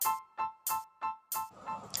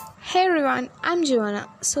Hey everyone, I'm Joanna.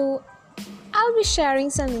 I'll be sharing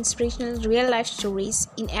some inspirational real life stories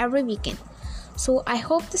in every weekend. I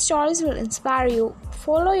hope the stories will inspire you.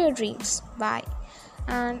 Follow your dreams. Bye.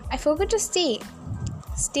 And I forgot to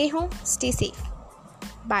stay home, stay safe.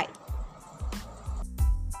 Bye.